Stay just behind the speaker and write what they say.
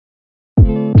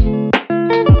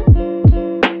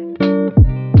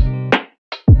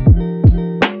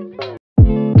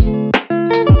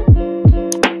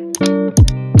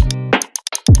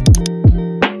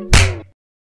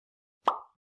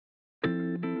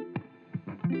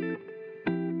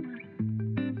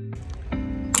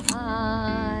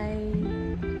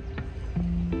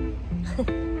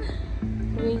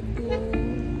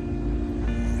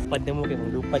lupad na mo kay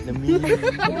mong lupad na mi.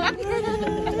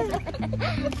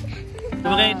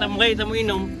 Tamo kay tamo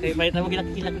inom. Kay pahit mo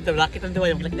ginakilak ito. Lakit ang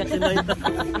duwa yung kilak sa duwa ito.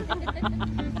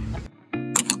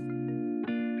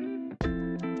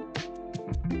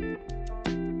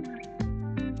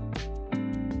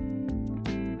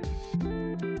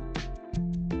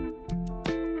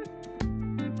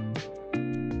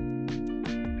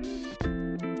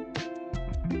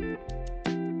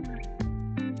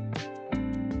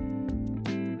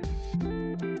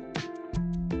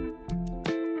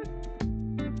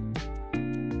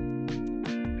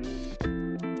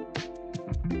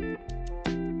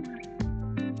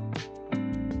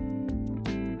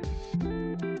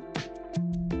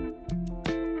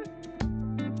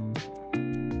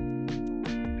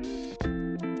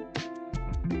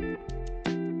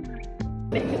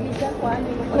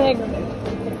 Meg.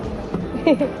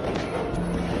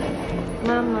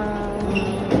 Mama.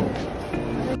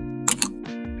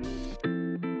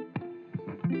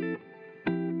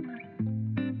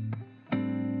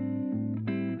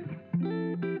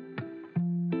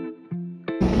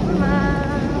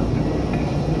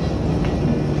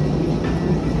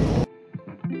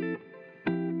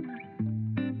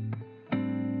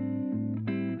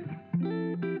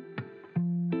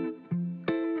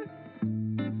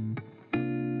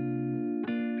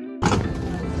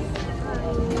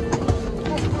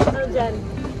 Dyan.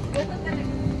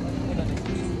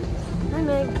 Hi,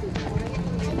 Meg.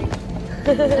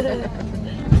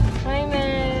 Hi,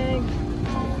 Meg.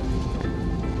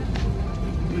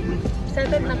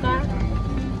 Excited na ka?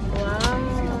 Wow.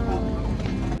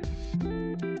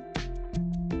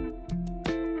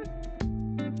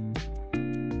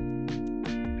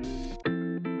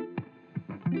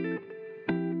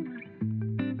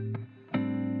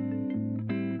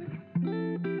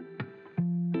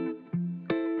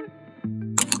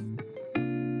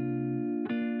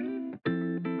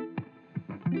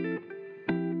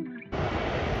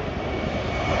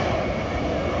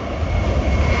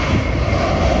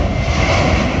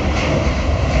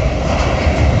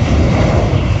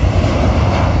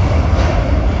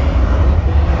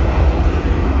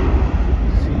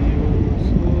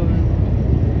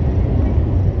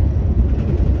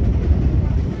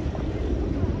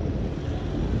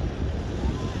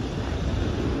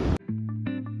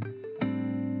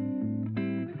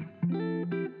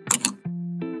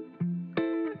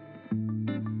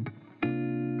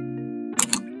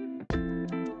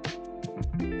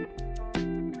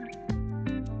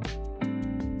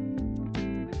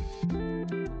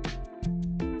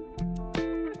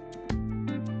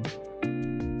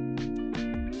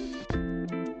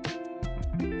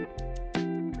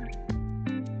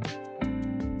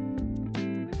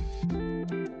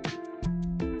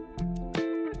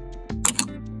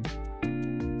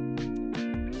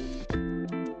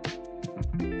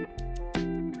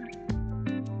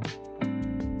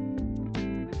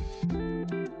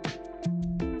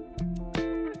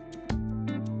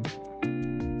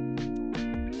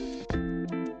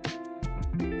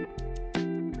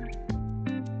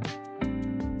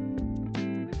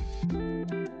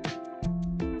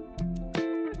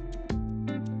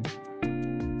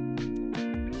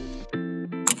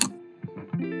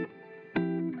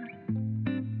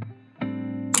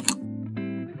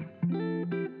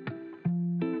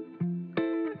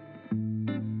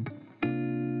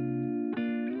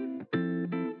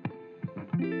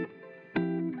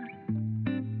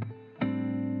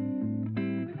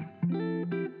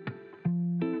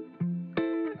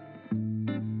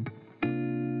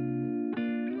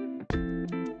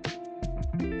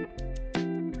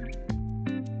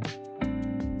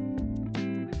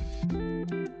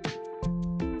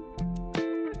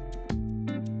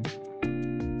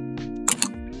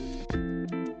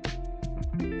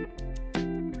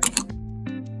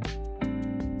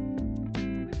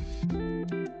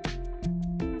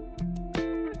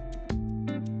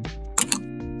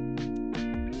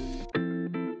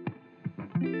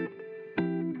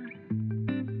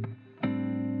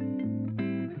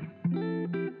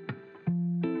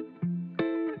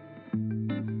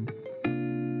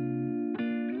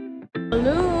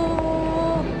 Hello!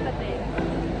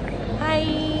 Hi!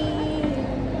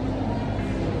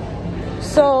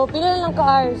 So, pila lang ka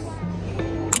hours?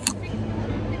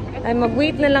 Ay,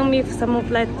 mag-wait na lang me sa mga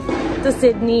flight to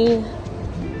Sydney.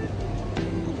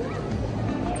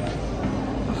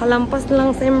 Nakalampas na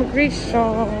lang sa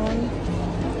immigration.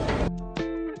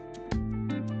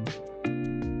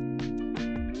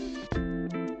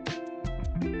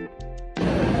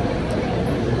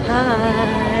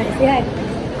 Hi! Say hi!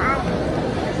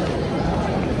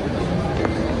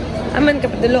 Aman ka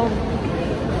padulong.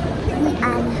 Ni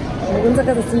Ana. Nagunsa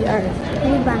ka sa CR.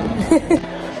 Ano ba?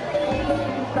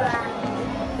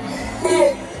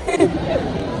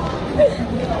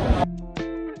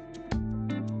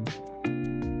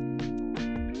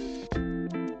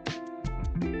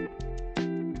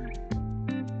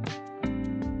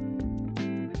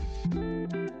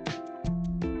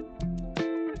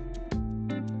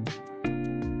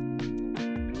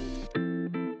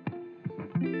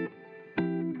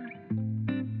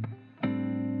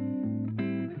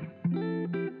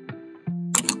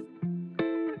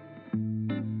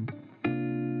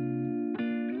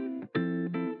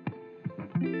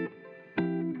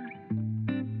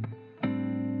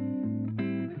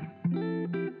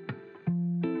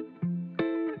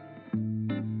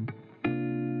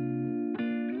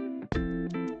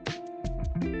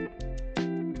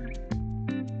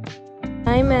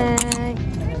 Hi, Meg.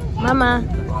 Mama.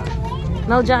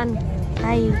 Meljan.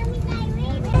 Hi.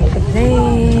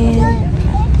 Then,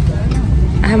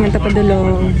 mantap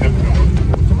padulong.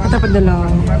 Mantap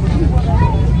padulong.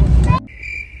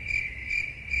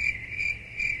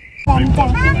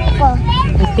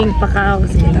 I think pa ka.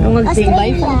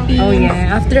 Australia. Oh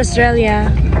yeah, after Australia.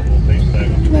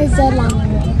 New Zealand.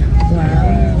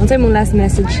 Wow. What's your last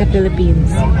message sa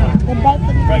Philippines? Goodbye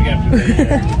to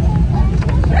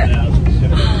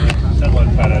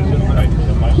Satellite photos of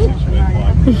the most extreme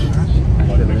life.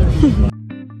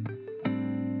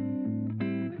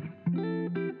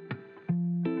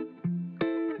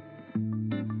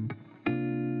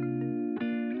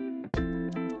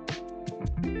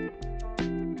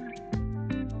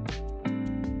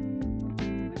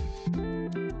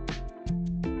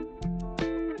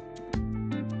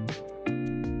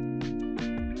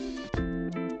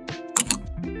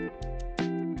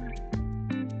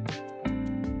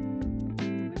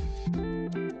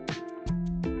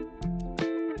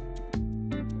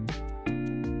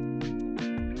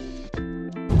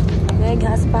 Meg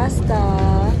has pasta.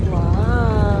 Wow.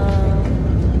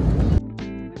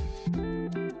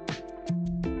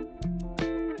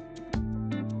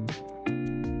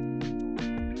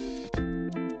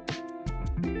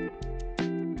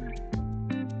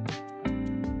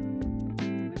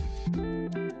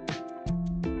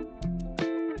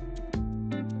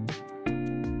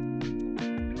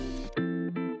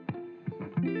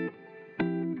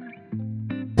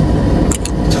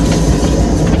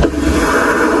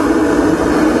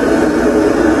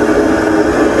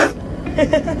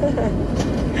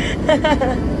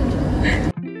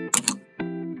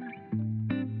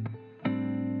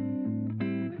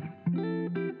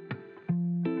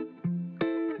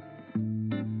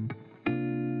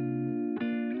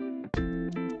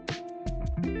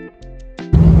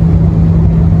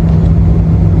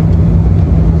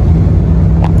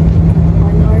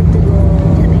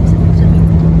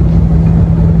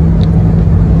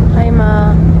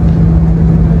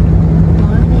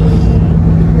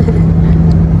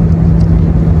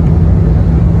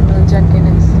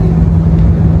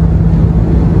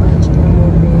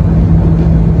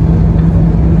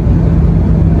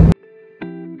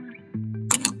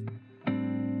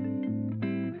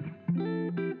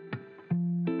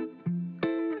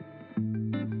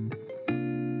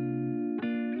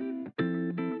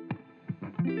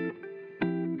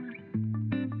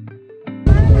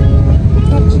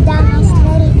 Touchdown,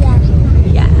 Australia.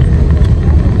 Yeah.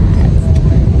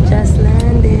 Just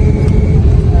landed.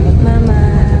 Mama.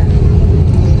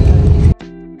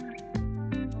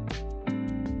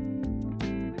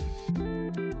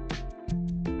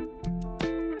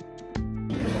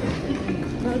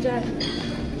 Roger.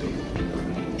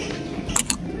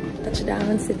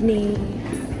 Touchdown, Sydney.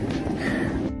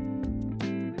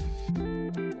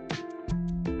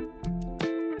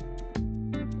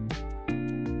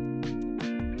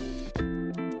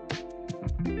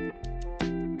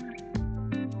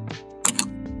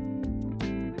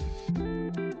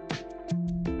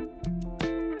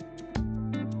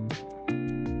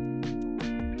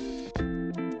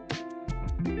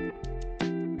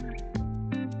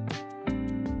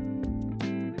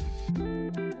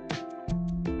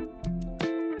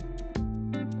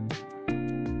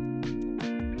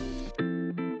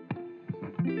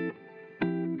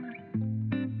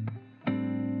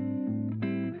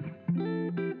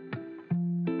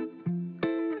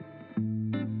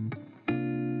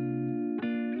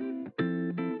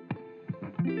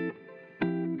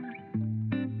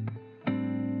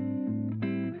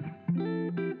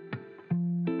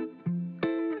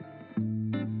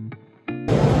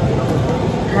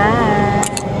 Hi.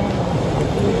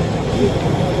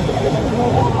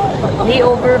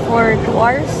 Layover for 2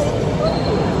 hours.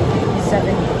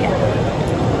 7 p.m.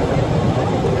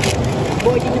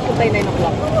 Boarding na po tayo 9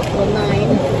 o'clock. So 9.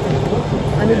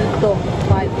 Ano dito?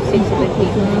 5, 6, 7,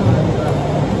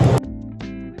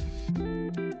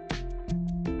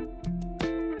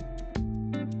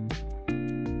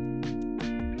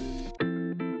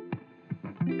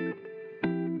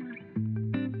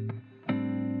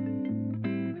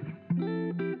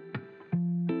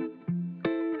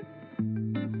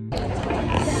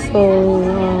 8. So,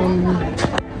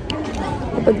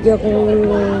 kapag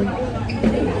akong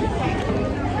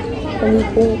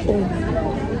panipong ko.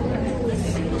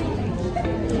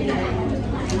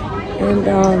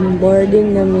 And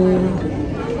boarding namin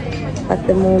at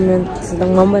the moment.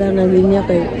 Silang mama lang ng linya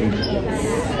kay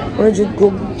Rajud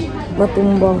ko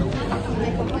matumba.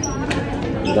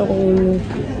 Hindi ako ulo.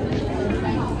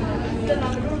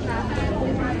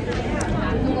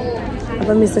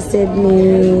 Kami sa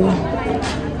Sydney.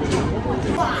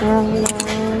 Lang.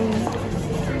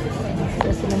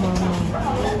 Ito sila mama.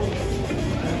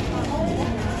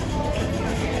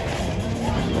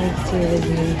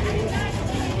 Sydney.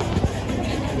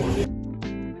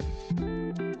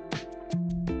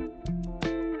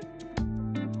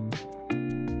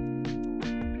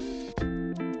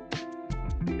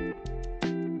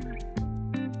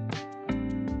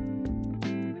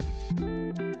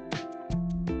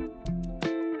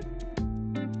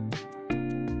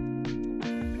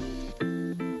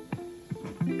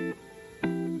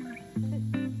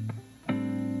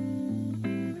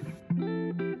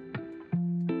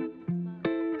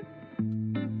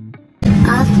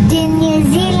 Off to New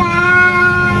Zealand.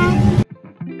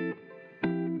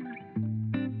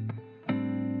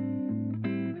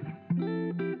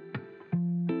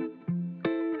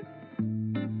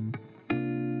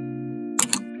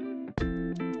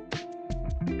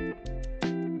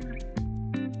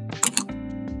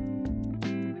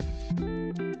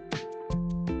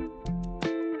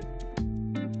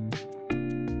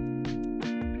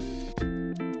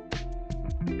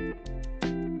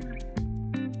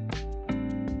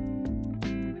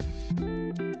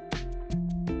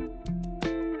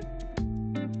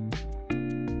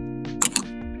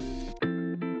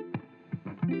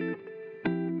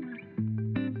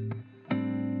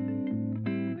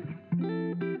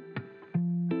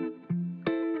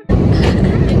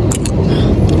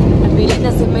 Napili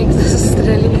na si Mike sa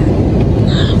Australia.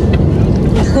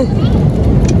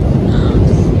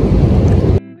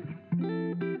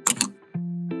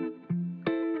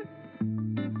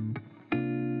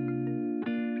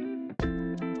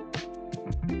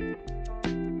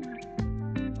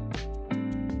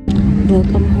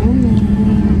 Welcome home.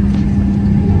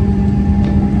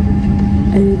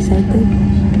 Are you excited?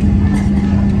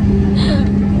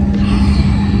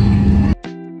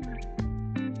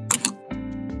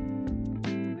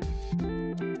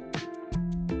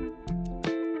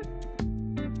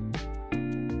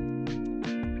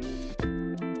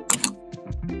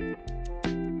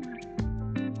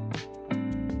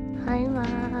 Hi, Ma.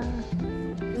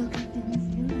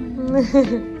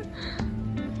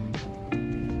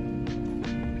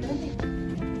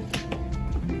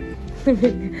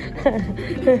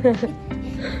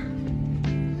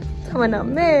 Tama na,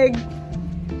 Meg.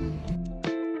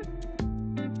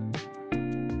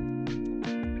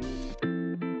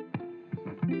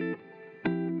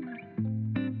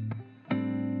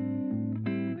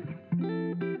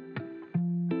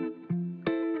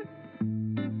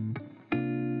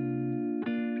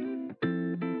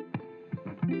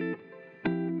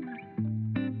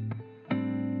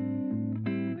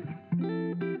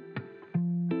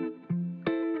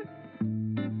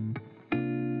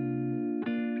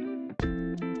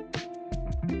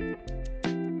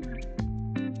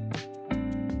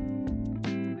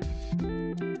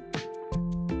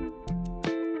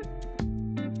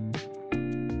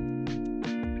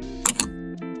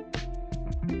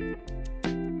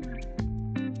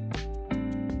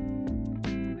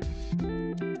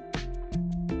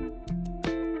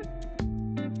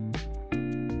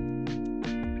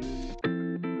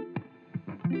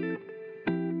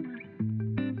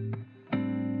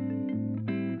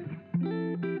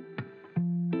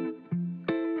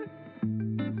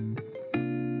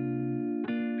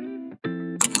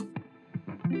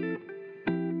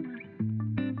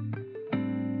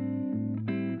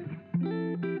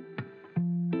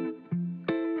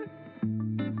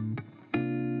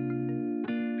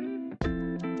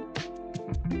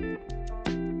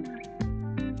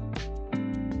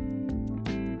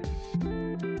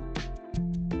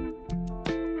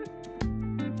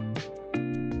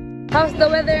 How's the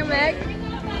weather, Meg?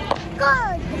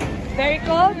 Cold. Very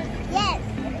cold? Yes.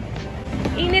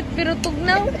 Init pero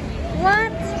tugnaw?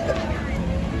 What?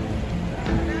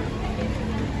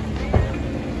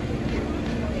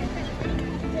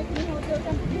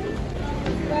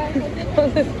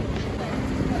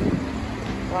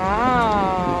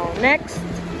 Wow. Next.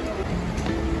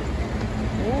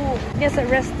 Ooh, yes, a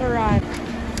restaurant.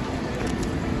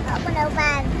 Ako na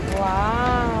uban.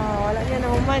 Wow. Wala niya na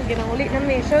human. Ginanguli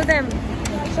namin. Show them.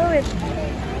 Show it.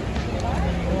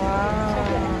 Wow.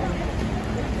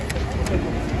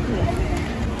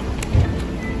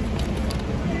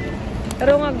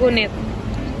 Pero nga gunit.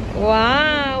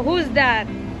 Wow. Who's that?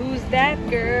 Who's that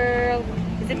girl?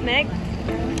 Is it Meg?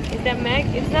 Is that Meg?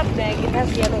 It's not Meg. It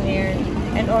has yellow hair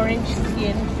and orange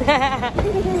skin.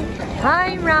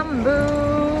 Hi, Rambo.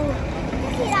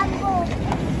 Si Rambo.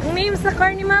 Ang name sa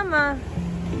car ni Mama.